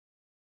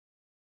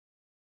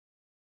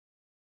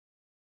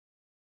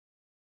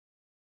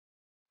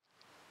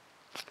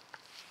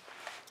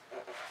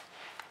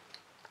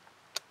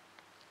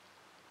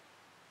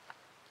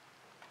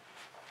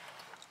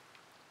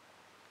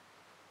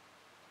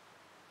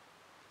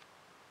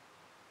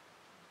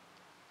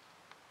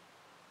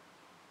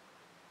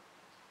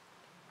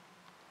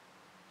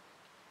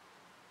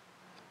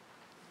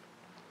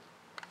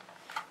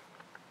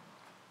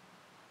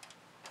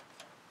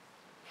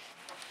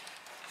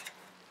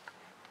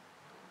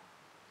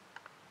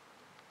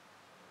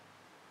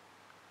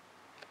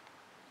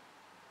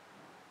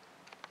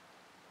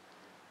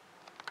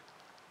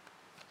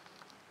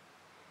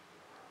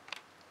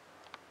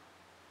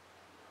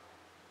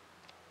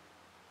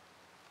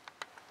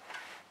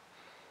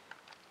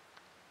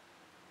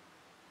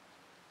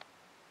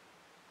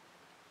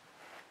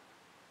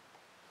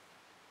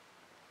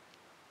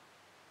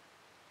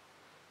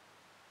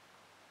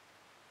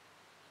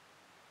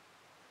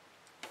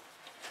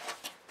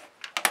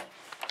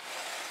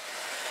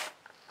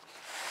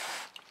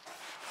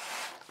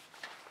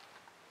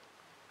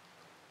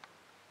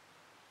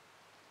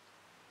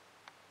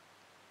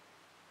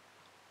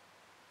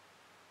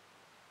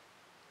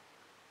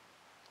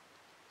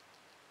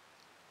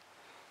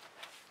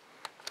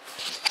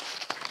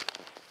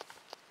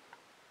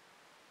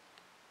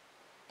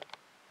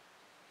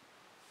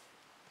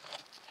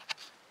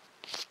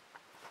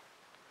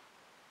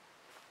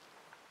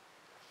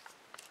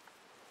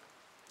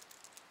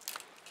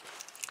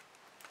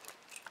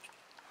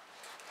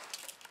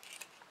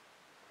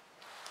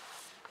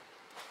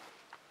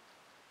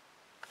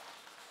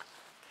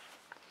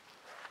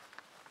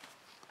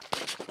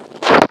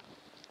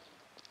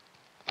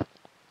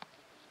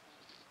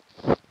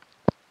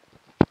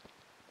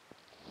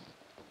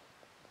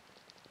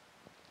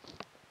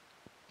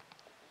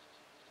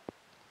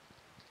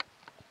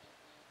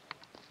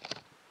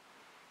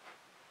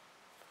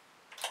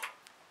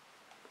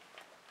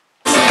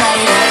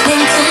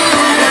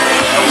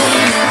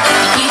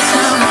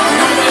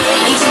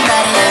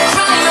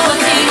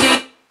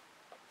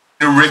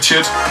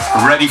Richard,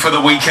 ready for the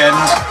weekend?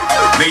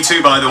 Me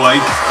too, by the way.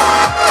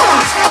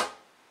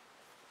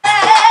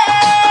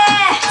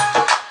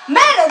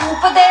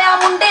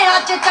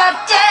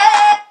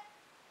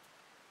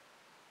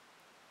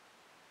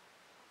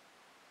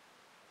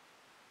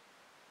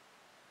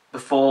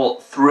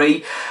 Before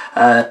 3.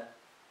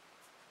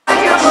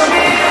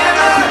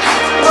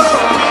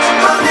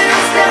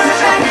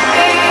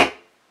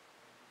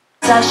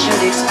 I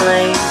should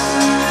explain.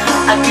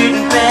 I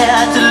couldn't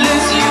bear to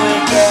lose you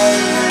again.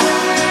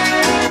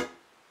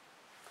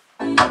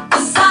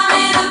 'Cause I'm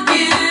in the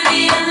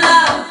beauty and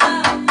love,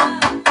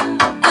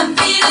 and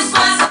Venus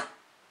was.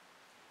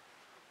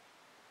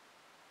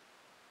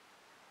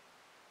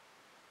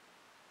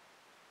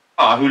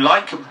 Who,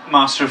 like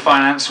Master of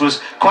Finance,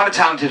 was quite a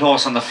talented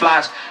horse on the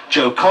flat.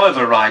 Joe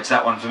Coiver rides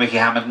that one for Mickey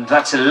Hammond.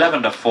 That's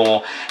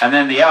 11-4. And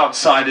then the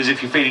outsiders,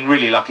 if you're feeling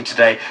really lucky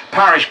today,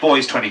 Parish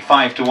Boys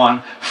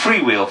 25-1,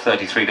 Freewheel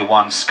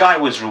 33-1,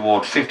 Skywards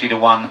Reward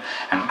 50-1,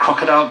 and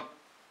Crocodile.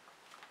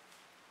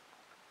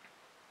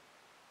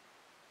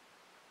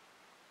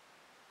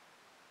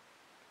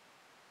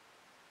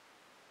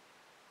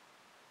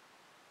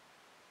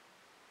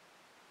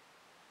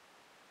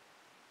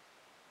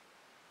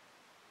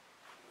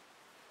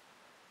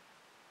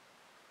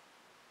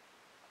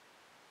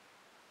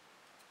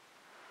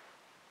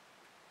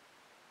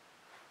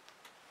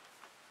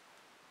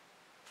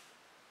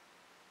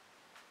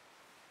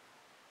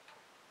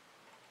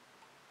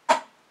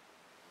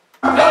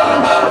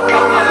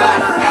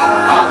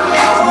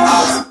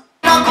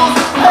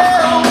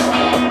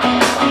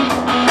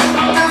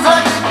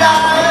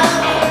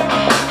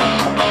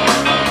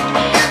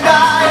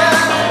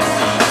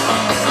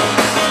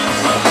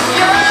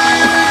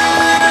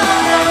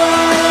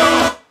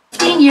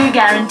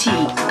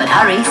 Guarantee. But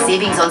hurry,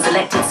 savings on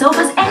selected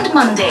sofas end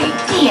Monday.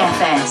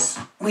 DFS.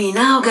 We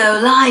now go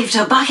live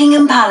to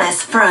Buckingham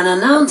Palace for an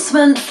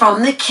announcement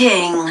from the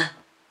King.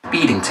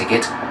 Speeding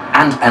ticket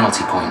and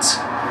penalty points.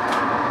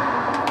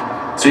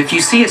 So if you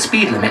see a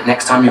speed limit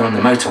next time you're on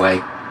the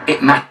motorway,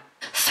 it matters.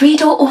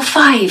 3-door or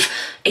 5,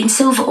 in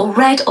silver or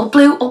red or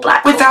blue or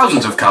black. With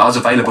thousands of cars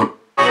available.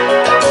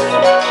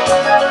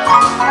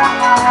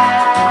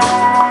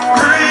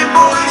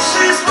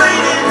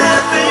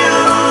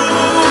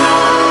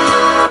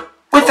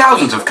 With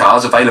thousands of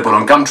cars available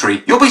on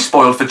Gumtree, you'll be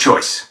spoiled for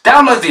choice.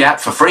 Download the app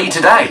for free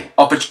today.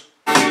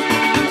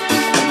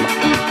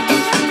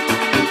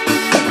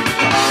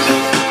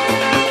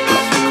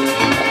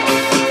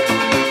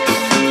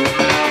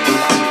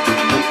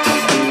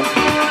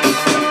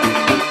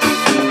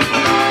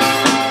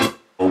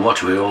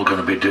 What we're all going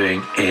to be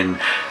doing in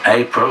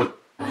April.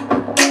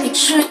 You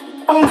shoot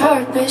on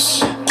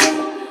purpose.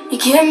 You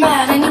get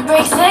mad and you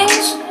break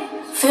things.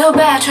 Feel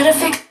bad, try to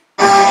fix.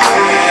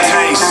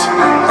 Taste,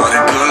 what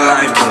a good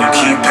life. Can you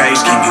keep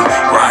pace? Can you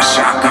ride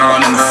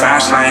shotgun in the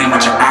fast lane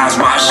with your eyes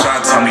wide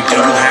shut? Tell me, do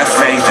you have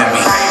faith in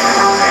me?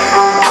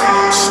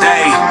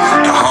 Stay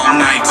the whole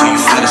night till you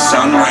feel the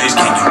sun rays.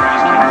 Can you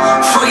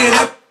forget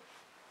it?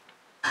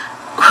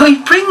 We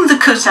bring the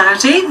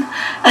cutout in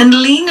and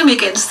lean him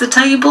against the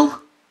table.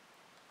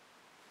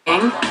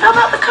 How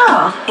about the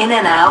car? In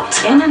and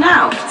out. In and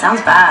out?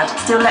 Sounds bad.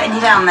 Still letting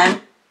you down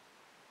then?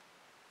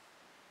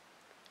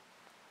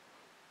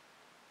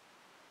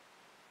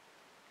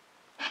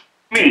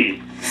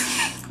 Me.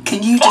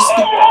 Can you just...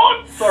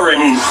 Oh, sorry.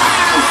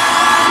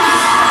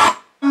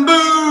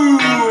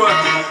 Boo!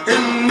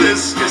 In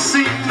this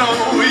casino,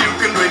 you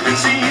can drink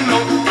casino.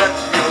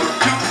 Let's go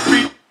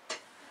 2, 3.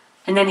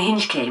 And then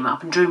Hinge came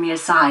up and drew me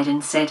aside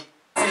and said,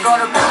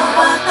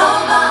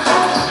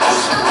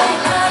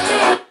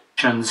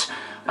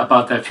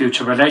 about their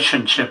future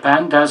relationship,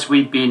 and as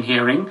we've been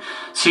hearing,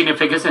 senior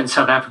figures in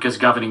South Africa's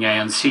governing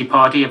ANC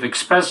party have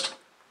expressed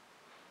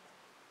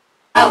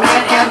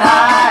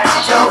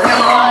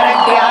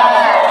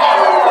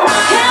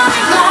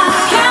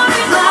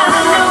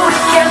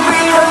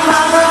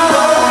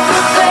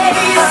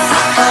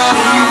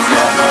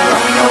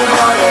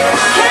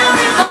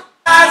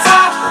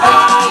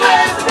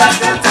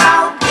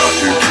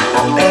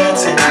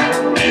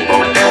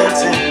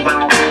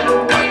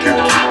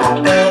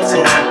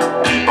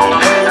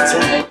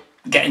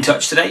Get in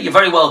touch today. You're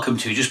very welcome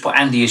to. Just put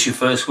Andy as your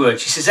first word.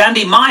 She says,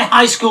 Andy, my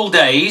high school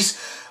days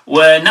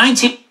were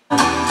 90...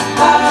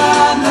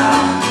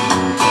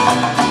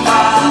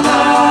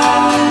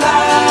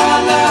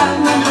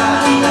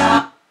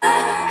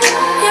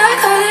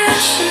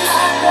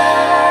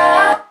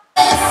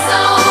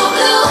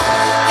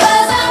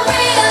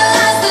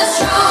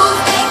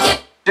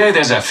 Today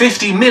there's a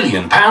 £50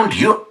 million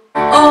euro.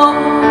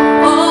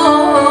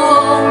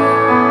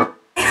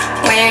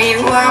 Where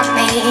you want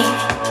me,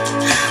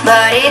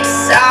 but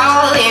it's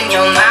all in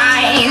your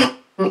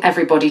mind.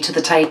 everybody to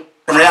the table.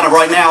 Rihanna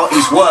right now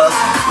is worth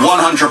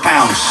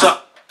 £100. So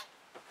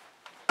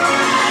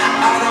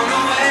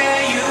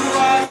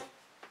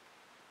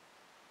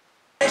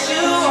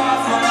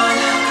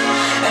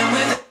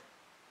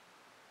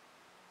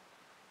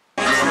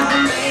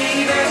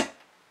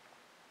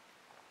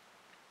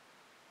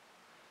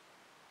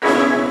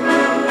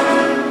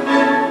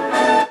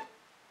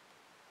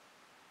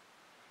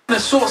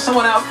sort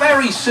someone out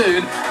very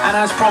soon, and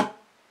as promised.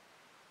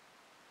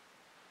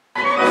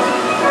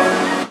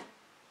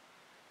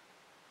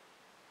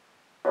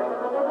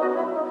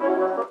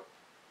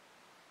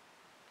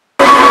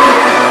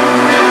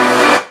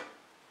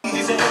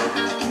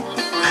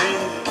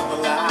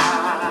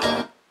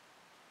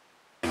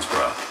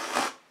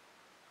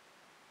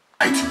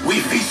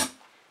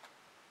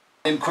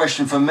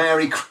 Question for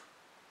Mary.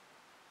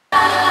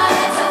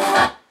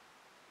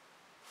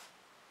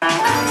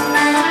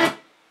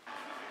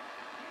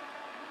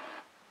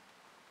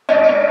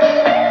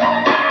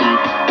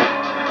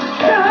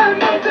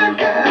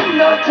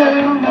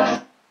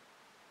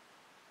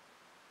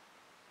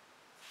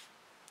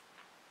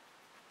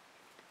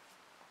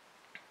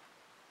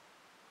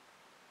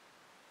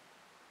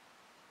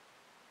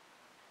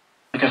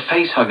 Like a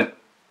face hugger.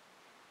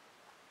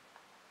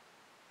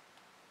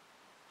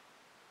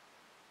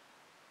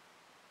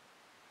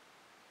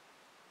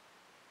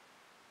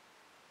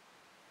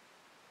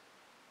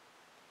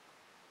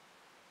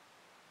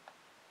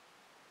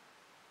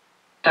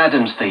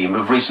 Adam's theme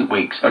of recent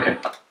weeks. Okay.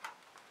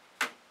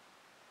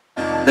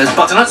 There's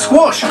butternut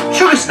squash,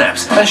 sugar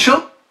snaps,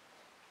 and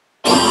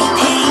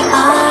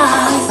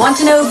Want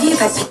to know if you've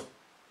had...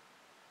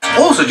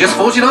 also just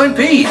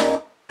 49p.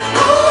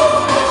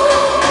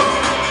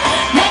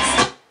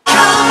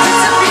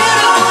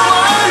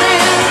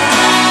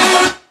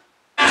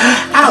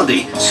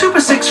 Aldi,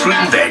 Super 6 fruit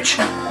and veg.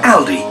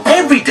 Aldi,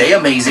 everyday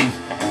amazing.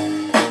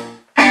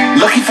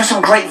 Looking for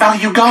some great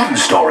value garden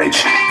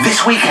storage?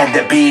 This weekend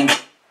at being...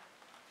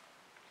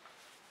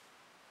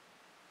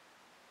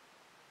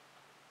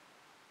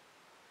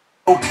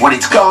 When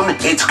it's gone,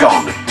 it's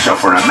gone. So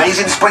for an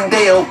amazing spring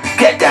deal,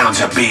 get down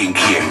to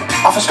B&Q.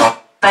 Offer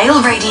stock.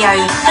 Bail Radio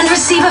and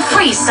receive a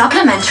free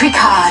supplementary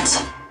card.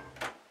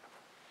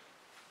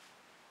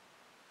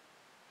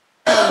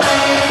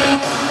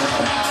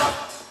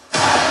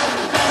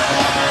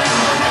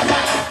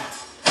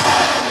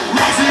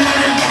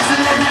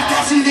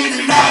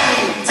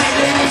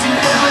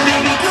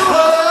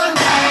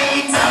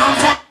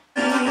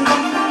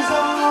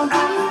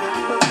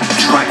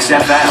 Tracks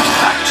FM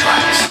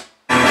Backtracks.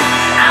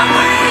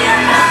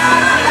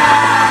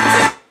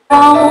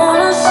 I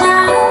wanna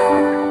shout,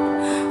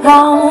 I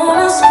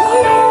wanna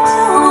speak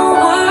to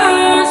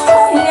words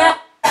for you.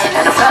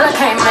 And a fella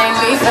can't make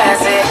me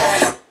fancy.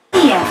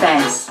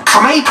 EFS.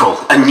 From April,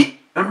 a new...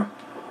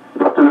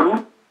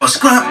 Or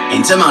scrap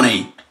into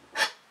money.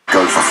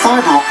 Go for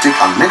fibre optic,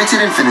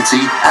 unlimited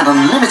infinity and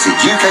unlimited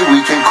UK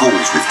weekend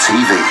calls with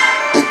TV.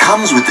 It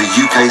comes with the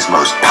UK's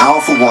most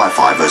powerful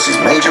Wi-Fi versus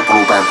major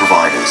broadband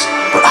providers.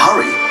 But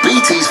hurry,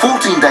 BT's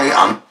 14-day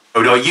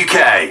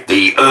UK.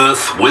 The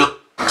Earth will...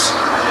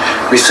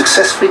 We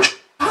successfully...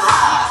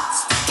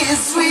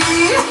 It's sweet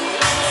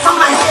from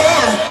my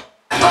head.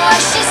 Boy,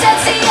 she said,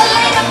 see you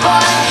later,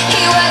 boy.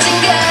 He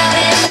wasn't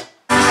good.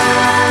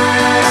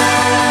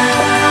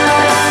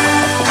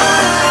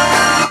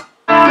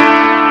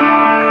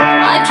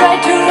 I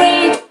tried to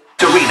read.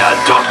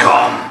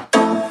 Arena.com.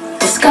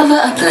 Discover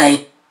a play.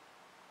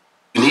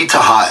 You need to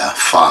hire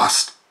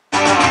fast.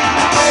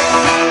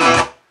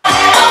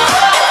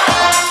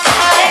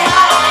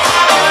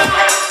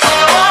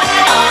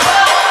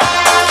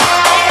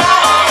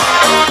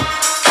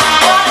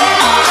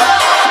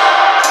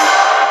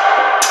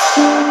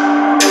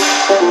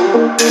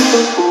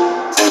 Thank you.